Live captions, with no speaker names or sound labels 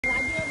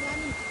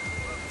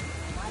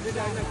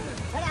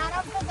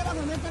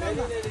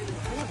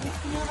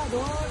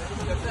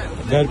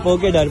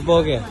डरपोक है,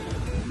 डरपोक है।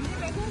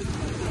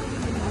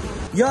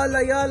 या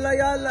अल्लाह या अल्लाह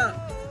या अल्लाह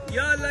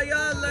या अल्लाह या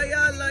अल्लाह या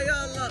अल्लाह या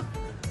अल्लाह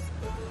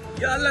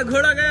या अल्लाह,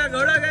 घोड़ा गया,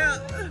 घोड़ा गया।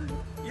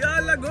 या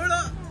अल्लाह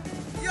घोड़ा,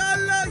 या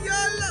अल्लाह या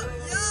अल्लाह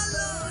या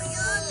अल्लाह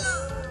या अल्लाह,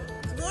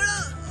 घोड़ा।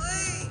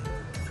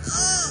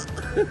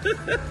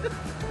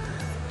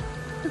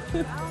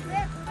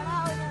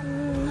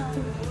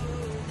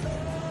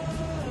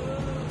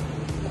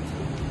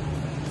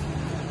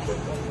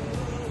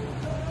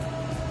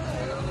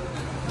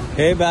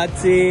 Hey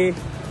Batsy,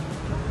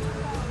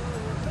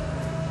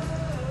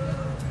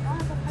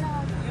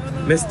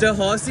 Mr.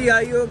 Horsey,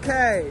 are you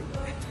okay?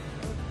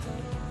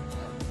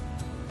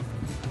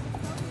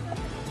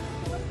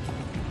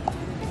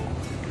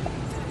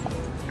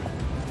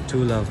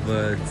 Two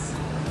lovebirds.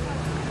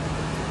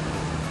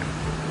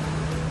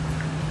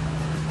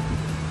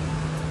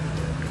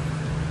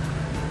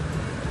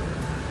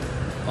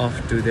 Off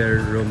to their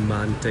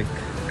romantic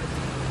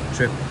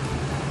trip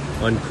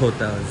on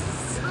Kotas.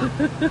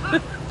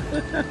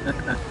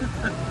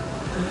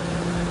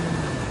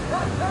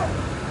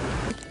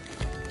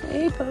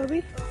 Hey Bobby,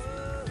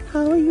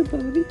 how are you,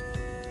 Bobby?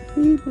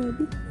 Hey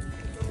Bobby,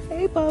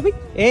 hey Bobby.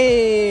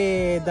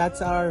 Hey,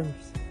 that's ours.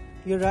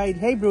 You're right.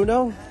 Hey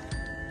Bruno,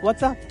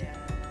 what's up?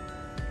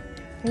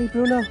 Hey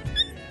Bruno.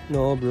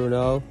 No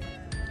Bruno,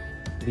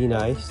 be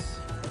nice.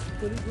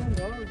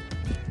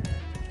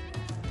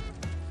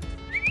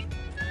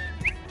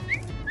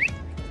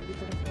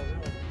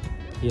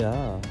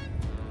 Yeah,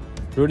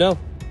 Bruno.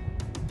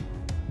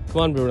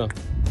 Come on, Bruno.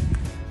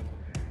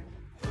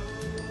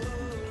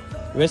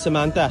 Where's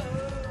Samantha?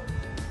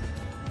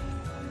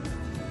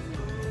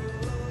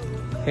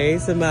 Hey,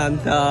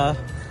 Samantha.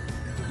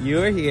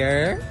 You're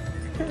here.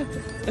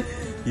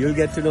 You'll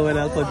get to know when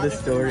I'll put this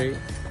story.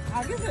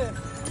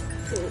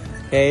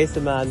 Hey,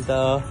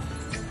 Samantha.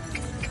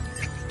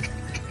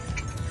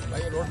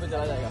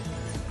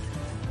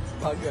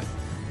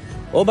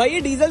 ओ भाई, ये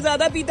diesel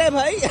ज्यादा पीता है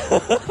भाई।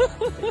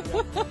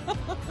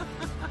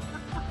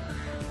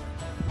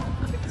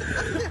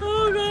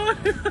 Oh God.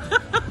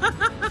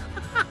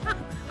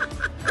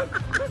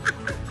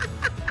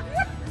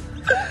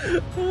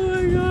 Oh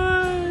my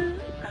God.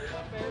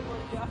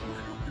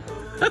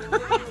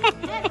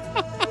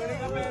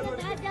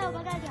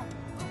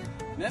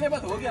 नहीं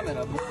बस हो गया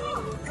मेरा।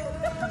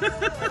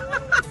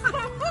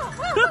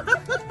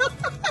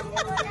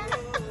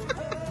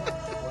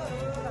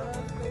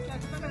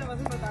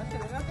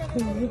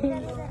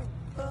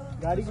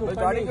 गाड़ी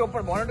के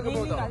ऊपर बोनट के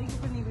ऊपर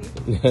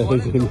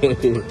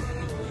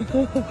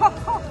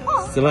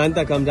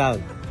Samantha, come down.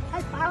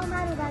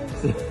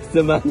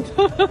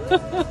 Samantha.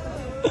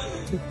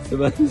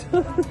 Samantha.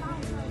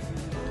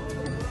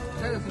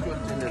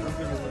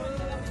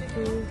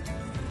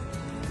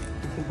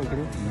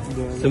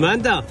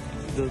 Samantha.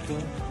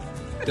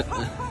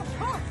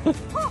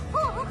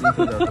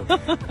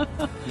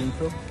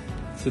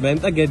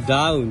 Samantha, get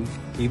down.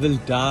 He will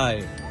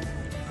die.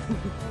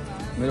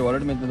 मेरे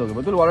वॉलेट में इतने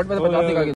दोगे? तू वॉलेट में 50 निकाल के